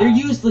yeah. They're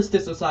useless to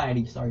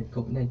society. Sorry,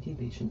 COVID-19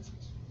 patients.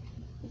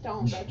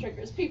 Don't. That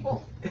triggers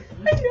people.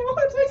 I know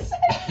what I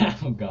said.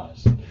 Oh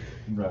gosh,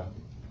 bro.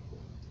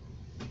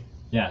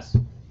 Yes.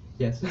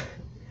 Yes.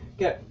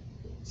 Okay,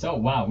 So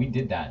wow, we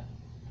did that.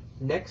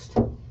 next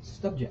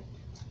subject.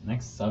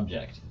 Next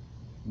subject.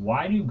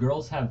 Why do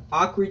girls have?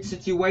 Awkward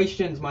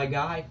situations, my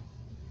guy.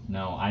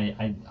 No,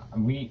 I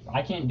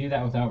can't do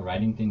that without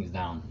writing things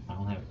down. I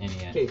don't have any.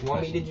 Okay,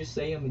 want me to questions. just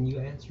say them and you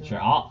answer?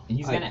 Sure.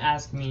 He's I- gonna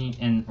ask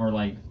me or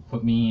like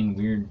put me in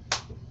weird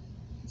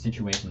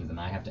situations and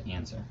I have to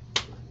answer.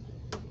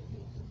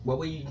 What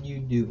would you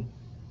do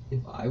if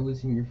I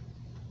was in your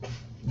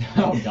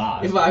Oh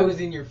gosh. if I was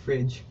in your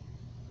fridge?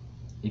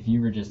 If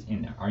you were just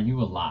in there, are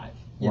you alive?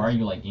 Or Yes. are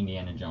you like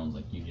Indiana Jones,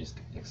 like you just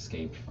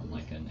escaped from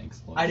like an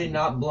explosion? I did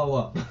not blow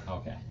up.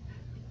 Okay.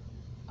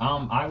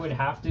 I would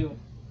have to.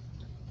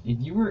 If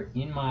you were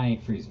in my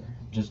freezer,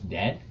 just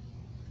dead.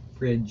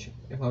 Fridge.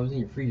 If I was in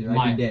your freezer,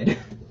 My- I'd be dead.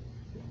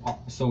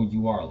 So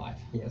you are alive.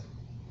 Yes.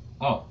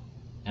 Oh,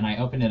 and I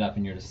opened it up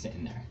and you're just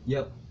sitting there.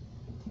 Yep.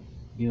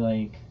 Be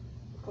like,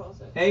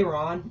 Close it. Hey,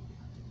 Ron.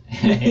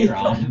 hey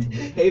Ron,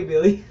 Hey,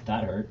 Billy.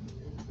 that hurt.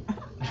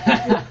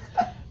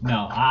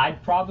 No, I'd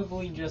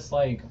probably just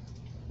like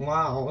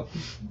Wow.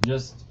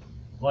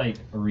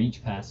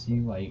 reach past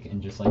you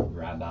and just like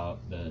grab out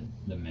the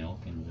milk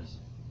and just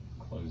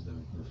close the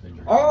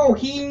refrigerator. Oh,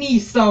 he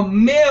needs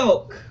some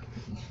milk.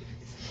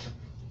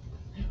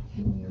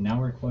 Now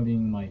we're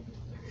quoting like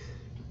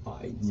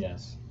Vines.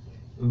 yes.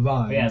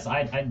 Vines. But yes,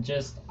 I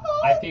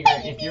figure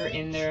if you're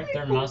in there,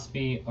 there must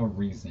be a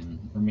reason,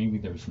 or maybe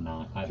there's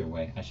not. Either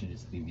way, I should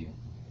just leave you.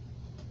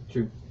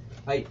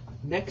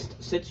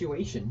 Next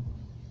situation.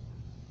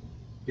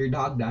 Your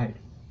dog died.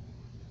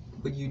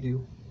 What'd you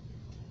do?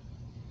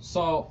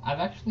 So I've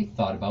actually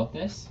thought about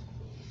this.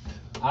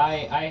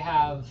 I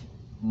have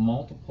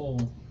multiple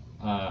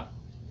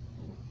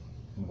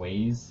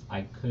ways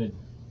I could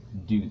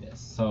do this.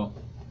 So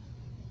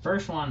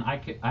first one,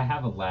 I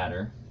have a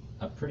ladder,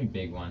 a pretty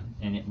big one,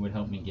 and it would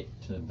help me get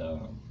to the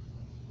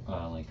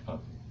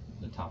up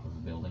the top of a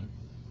building.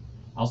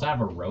 I also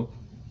have a rope.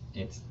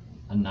 It's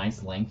a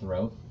nice length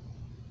rope.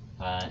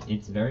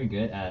 It's very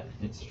good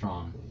it's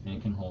strong and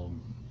it can hold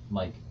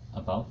like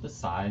about the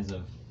size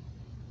of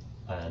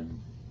an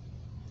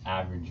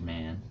average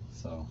man,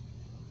 so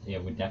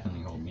it would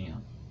definitely hold me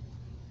up.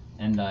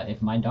 And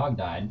if my dog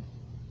died,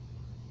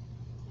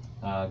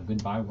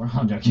 goodbye world.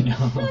 I'm joking.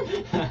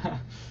 No.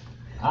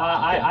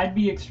 I'd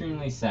be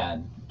extremely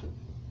sad,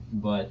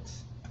 but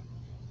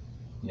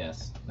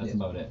yes, that's Yes.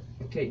 about it.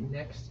 Okay,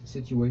 next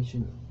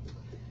situation.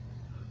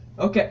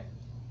 Okay.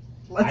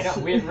 Let's.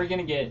 We're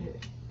gonna get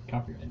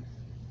copyrighted.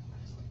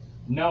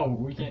 No,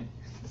 we can't.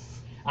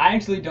 I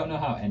actually don't know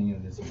how any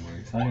of this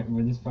works.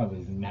 This probably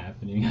isn't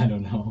happening. I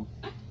don't know.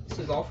 This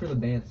is all for the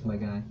bands, my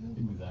guy.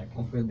 Exactly.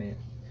 All for the band.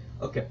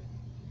 Okay.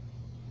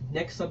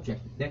 Next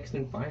subject. Next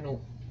and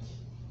final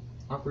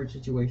awkward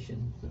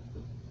situation.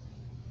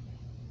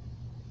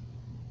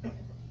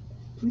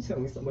 Please tell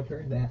me someone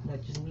heard that.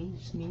 Not just me.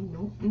 Just me.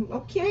 No.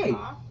 Okay.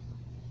 Cough.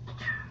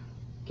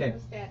 Okay.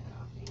 Was Dad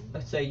coughing?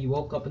 Let's say you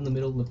woke up in the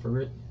middle of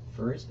the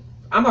forest.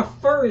 I'm a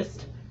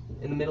forest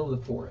in the middle of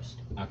the forest.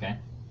 Okay.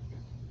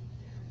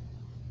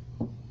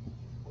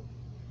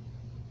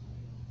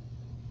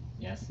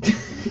 Yes.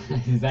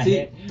 Is that See,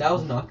 it? that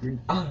was an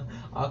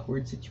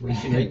awkward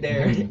situation right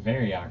there.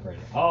 Very awkward.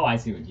 Oh, I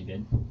see what you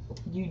did.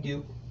 You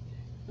do.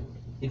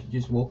 If you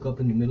just woke up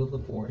in the middle of the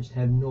forest,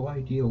 have no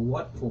idea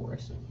what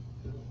forest,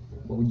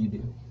 what would you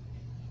do?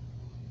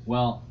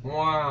 Well,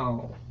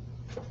 Wow.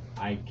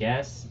 I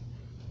guess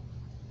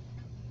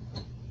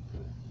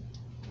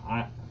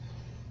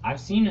I've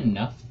seen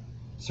enough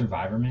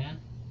Survivor Man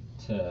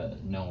to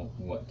know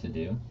what to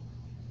do,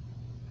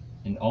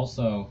 and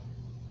also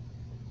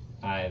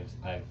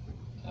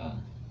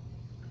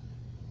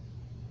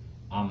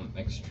I'm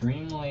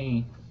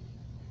extremely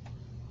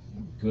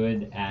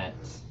good at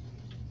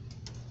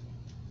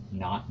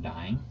not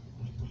dying.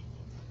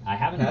 I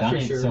haven't That's done for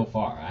it sure. so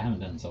far. I haven't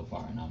done it so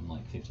far, and I'm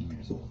like 15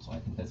 years old, so I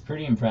think that's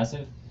pretty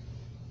impressive.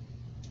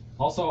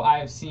 Also,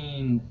 I've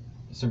seen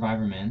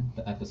Survivor Man,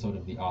 the episode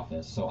of The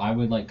Office. So I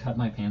would like cut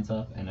my pants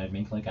up and I'd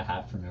make like a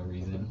hat for no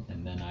reason,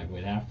 and then I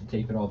would have to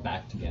tape it all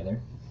back together.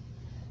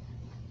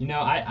 You know,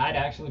 I'd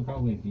actually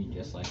probably be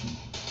just like him.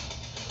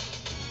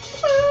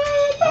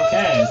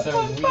 Okay,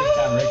 so we just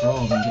got Rick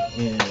rolled, and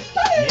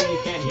maybe you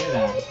can't hear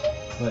that,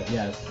 but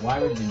yes, why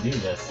would you do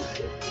this?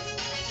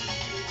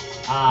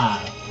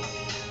 Ah.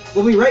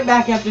 We'll be right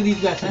back after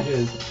these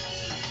messages.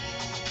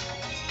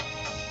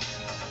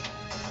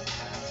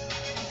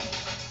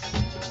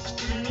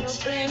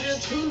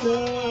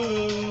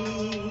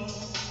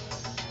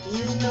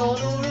 You know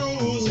the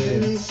rules,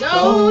 and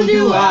so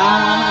do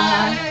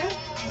I.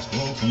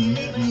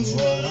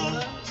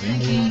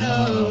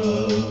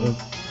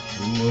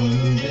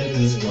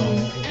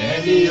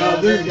 Any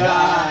other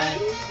guy.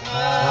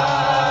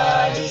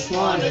 I just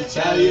wanna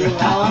tell you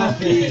how I'm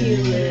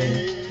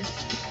feeling.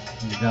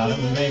 You gotta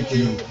make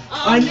you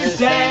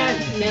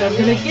Understand, never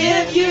gonna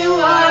give you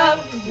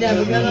up,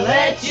 never gonna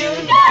let you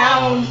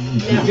down,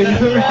 never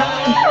gonna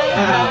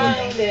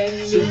run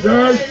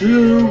desert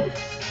you,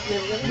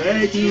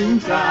 make you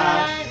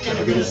cry,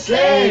 never gonna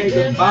say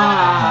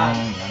goodbye.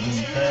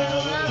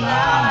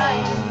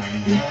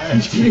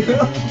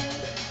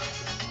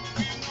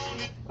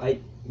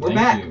 We're Thank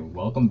back. you.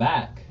 Welcome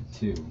back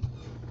to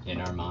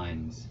In Our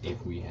Minds,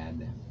 If We Had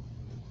Them.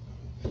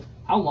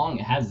 How long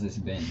has this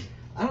been?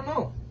 I don't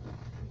know.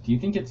 Do you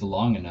think it's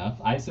long enough?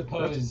 I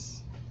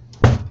suppose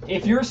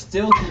if you're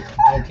still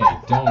okay,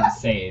 don't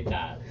say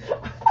that.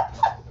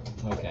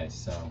 Okay,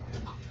 so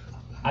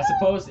I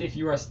suppose if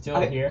you are still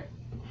Okay. here,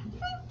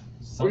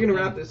 We're gonna something-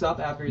 wrap this up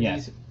after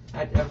Yes.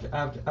 these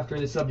after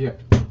this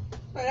subject.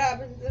 What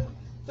happens if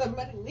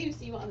somebody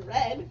leaves you on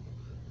red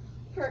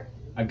for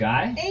A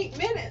guy? 8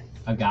 minutes?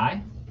 A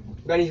guy?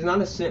 But he's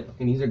not a simp,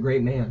 and he's a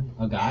great man.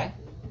 A guy?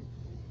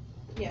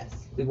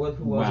 Yes. Who was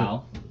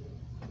Well,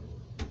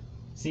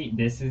 see,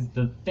 this is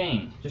the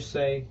thing. it? Just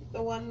say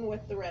The one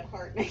with the red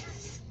heart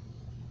next.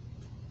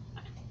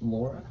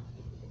 Laura.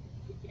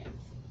 Yes.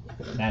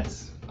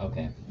 That's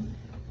okay.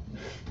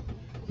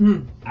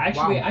 Hmm.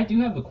 Actually, Wow. I do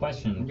have a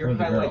question You're for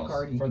the highlight girls.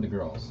 Cardi. For the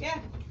girls. Yeah.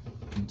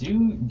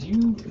 Do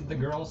the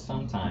girls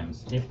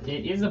sometimes, if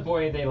it is a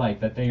boy they like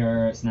that they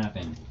are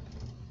snapping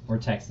or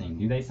texting,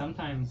 do they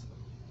sometimes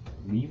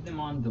leave them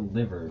on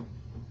delivered,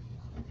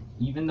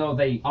 even though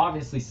they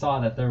obviously saw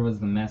that there was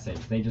the message?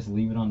 They just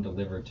leave it on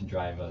delivered to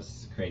drive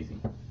us crazy.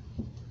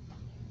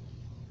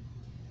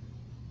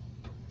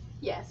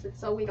 Yes, it's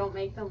so we don't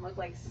make them look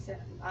like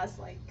us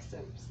like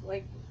simps.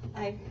 Like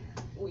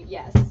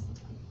yes,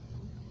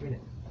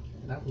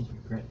 That was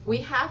regretful. we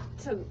have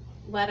to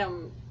let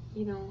them.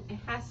 You know, it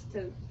has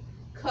to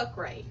cook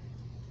right.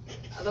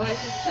 Otherwise,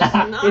 it's just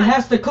not. It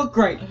has to cook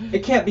right.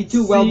 It can't be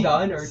too well See-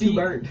 done or see, too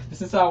burnt.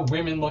 This is how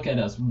women look at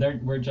us.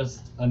 We're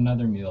just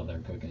another meal they're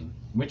cooking,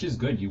 which is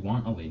good. You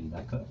want a lady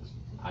that cooks.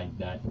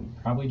 That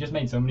probably just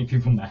made so many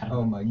people mad.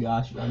 Oh my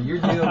gosh, man, you're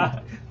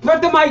doomed.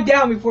 Put the mic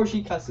down before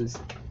she cusses.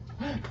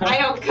 I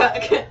don't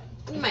cook.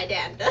 My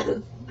dad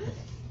does.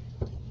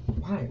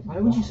 Why? Why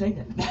would you say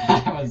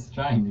that? I was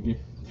trying to give.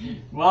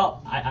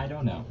 Well, I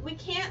don't know. We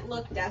can't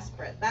look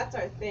desperate. That's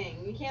our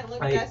thing. We can't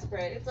look I-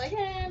 desperate. It's like,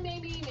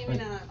 maybe Like,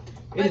 not.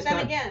 It But is then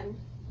not again,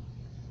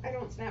 I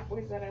don't snap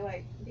boys that I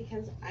like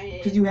because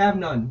because you have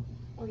none.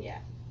 Oh yeah.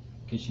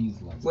 Because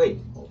she's like. Wait.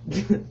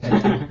 that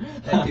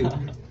too. That too.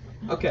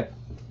 Okay.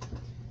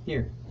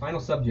 Here, final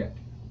subject.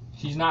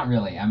 She's not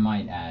really. I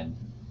might add.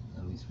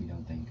 At least we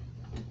don't think.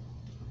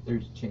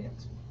 There's a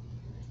chance.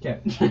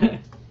 Okay.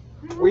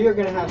 We are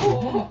gonna have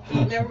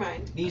Never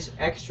mind. these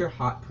extra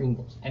hot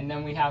Pringles. And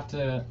then we have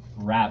to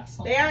wrap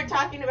something. They aren't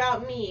talking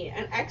about me,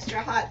 an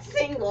extra hot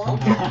single.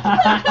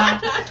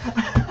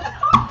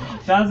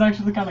 That was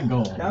actually kind of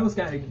gold. That was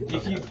kind of.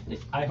 If you,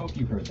 I hope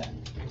you heard that,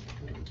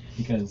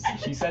 because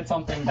she said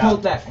something that.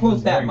 Quote that, quote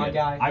was that, very my good.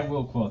 guy. I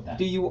will quote that.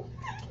 Do you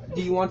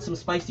want some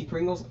spicy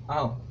Pringles?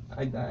 Oh,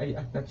 I thought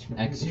you.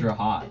 Extra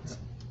hot.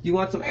 Do you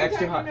want some Are you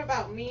extra talking hot?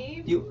 about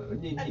me? Do you,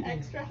 An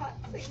extra hot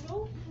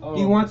single? Oh.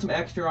 do you want some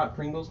extra hot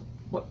Pringles?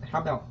 What?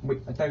 How about?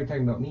 Wait, I thought you were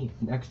talking about me.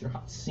 An extra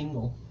hot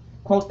single.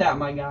 Quote that,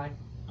 my guy.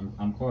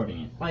 I'm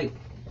quoting it. Like,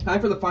 time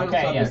for the final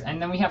Okay, subject. yes,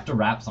 and then we have to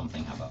wrap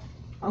something. How about?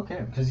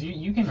 Okay. Because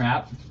you can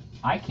rap,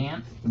 I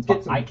can't, Let's get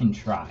but some. I can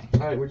try.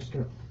 All right, we're just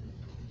gonna.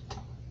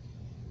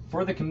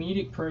 For the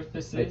comedic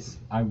purposes,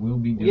 I will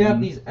be doing. We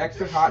have these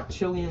extra hot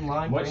chili and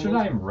lime. What should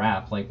Pringles. I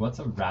rap? Like, what's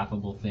a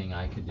rappable thing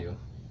I could do?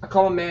 I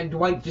call him Man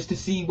Dwight just to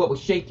see what was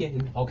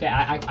shaking. Okay,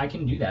 I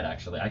can do that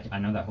actually. I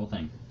know that whole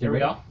thing. Here we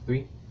go.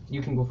 3.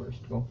 You can go first.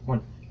 Go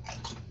 1.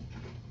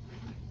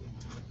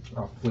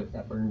 Oh, flip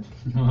that burns.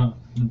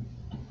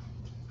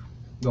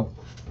 Go.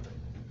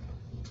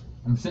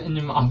 I'm sitting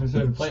in my office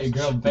with a plate of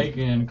grilled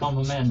bacon and a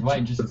compliment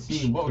Dwight just to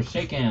see what was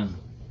shaking.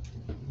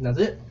 That's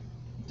it.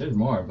 There's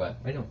more, but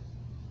I know.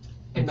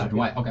 it's Not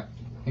Dwight. Okay.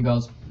 He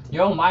goes,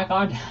 yo, my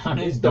car down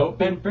is dope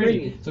and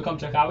pretty. So come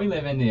check out, we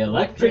live in the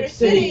electric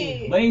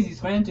city. Lazy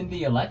Scranton,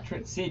 the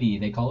electric city.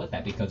 They call it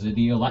that because of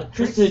the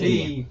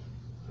electricity.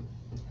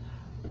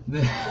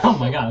 Oh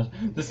my gosh.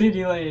 The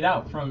city laid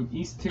out from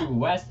east to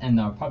west, and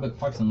our public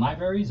parks and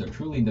libraries are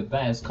truly the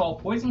best. Call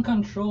Poison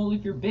Control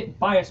if you're bit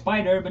by a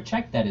spider, but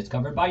check that it's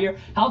covered by your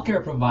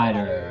healthcare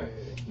provider.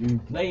 You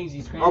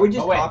lazy screen. Are we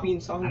just wait.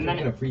 copying songs? I'm Or not-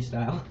 gonna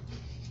freestyle?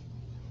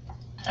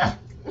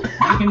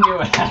 You can do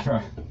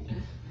whatever.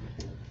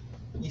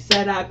 You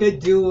said I could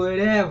do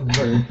whatever.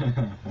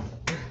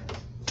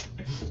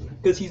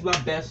 Cause he's my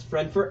best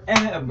friend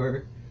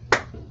forever.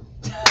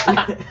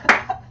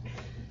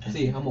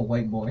 See, I'm a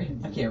white boy.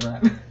 I can't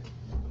rap.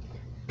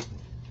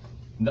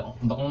 The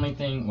only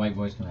thing white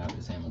boys can rap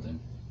is Hamilton.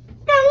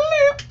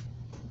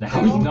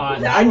 That was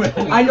not.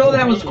 I know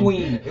that was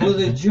Queen. It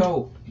was a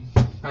joke.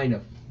 Kind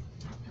of.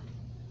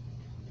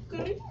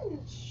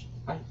 Grinch.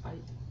 I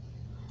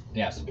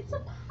Yes. It's a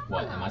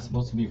What, am I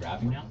supposed to be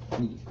rapping now?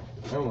 don't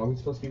know. Are we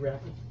supposed to be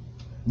rapping?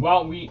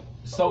 Well,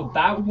 so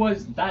that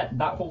was that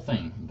whole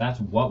thing. That's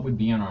what would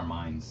be in our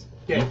minds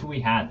Yeah. if we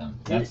had them.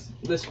 That's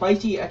The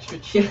spicy extra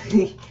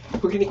chili.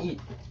 We're gonna eat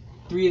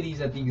 3 of these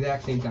at the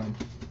exact same time.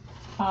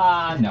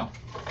 no.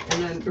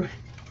 And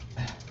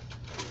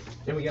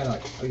then we got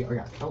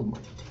oh my.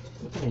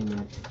 What's the name,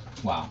 man?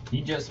 Wow,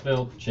 he just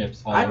spilled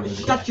chips all over the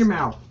Shut desk. your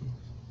mouth.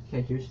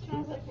 Okay, here's 2.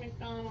 Sounds like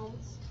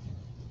McDonald's.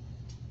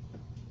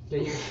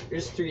 Okay,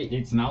 here's 3.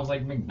 It smells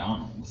like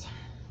McDonald's.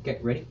 Okay,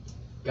 ready?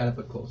 Gotta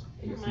put close.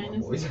 I guess Mine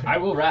more is- boys. I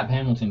will rap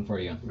Hamilton for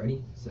you.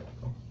 Ready, set,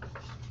 go.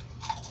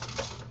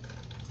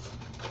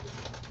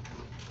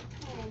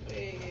 Oh,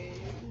 babe.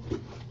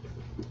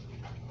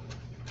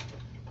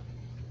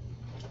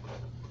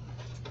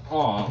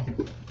 Oh, I'm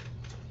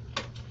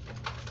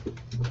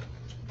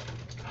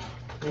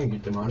gonna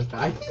get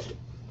demonetized.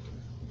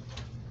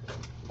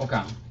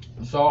 okay.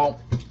 So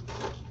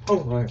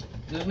Oh my.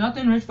 there's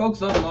nothing rich folks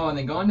don't know, and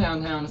they go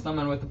downtown to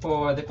someone with the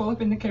poor. They pull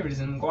up in the carriages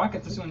and walk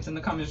at the students in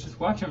the comments. Just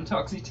watch them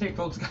talk. See, take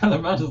folks, gather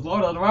matches,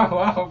 Lord,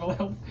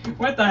 wow.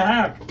 What the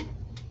heck?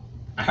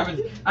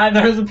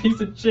 There's a piece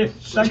of chip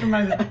stuck in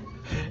my mouth,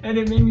 and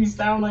it made me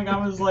sound like I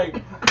was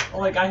like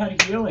I had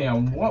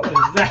helium. What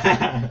was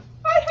that?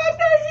 I had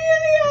no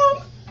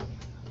helium!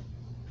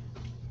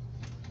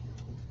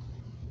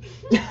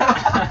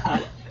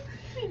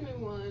 Give me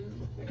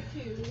 1 or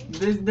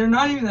 2. They're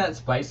not even that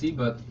spicy,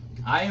 but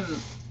I'm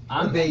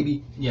A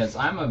baby. yes,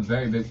 I'm a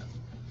very big. Ooh,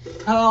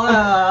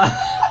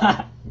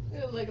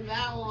 look at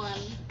that one.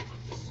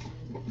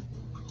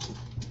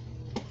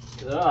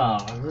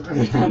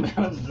 That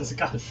was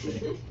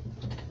disgusting.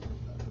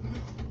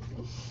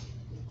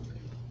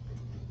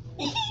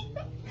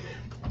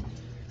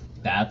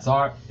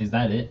 Is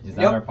that it? Is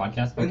that Yep. our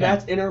podcast? And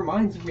that's in our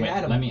minds if we Wait,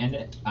 had let them. me end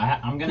it.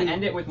 I'm gonna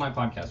end it with my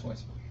podcast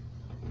voice.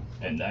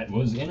 And that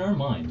was in our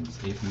minds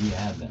if we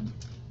had them.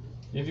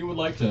 If you would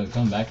like to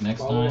come back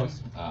next Follow time,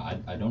 us.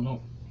 I don't know.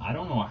 I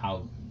don't know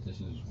how this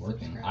is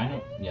working. I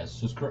know. Yes,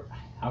 subscribe.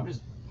 How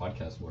does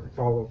podcast work?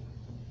 Follow.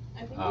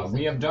 I think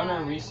We have done our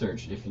subscribe.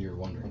 research. If you're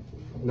wondering,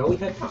 No, we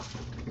had not.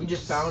 We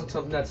just found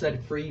something that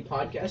said free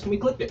podcast and we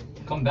clicked it.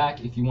 come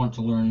back if you want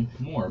to learn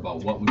more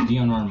about what would be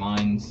on our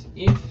minds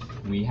if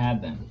we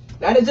had them.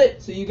 That is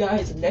it. See you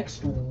guys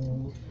next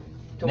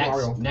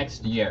tomorrow.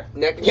 Next year.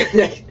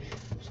 Next.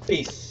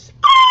 Peace.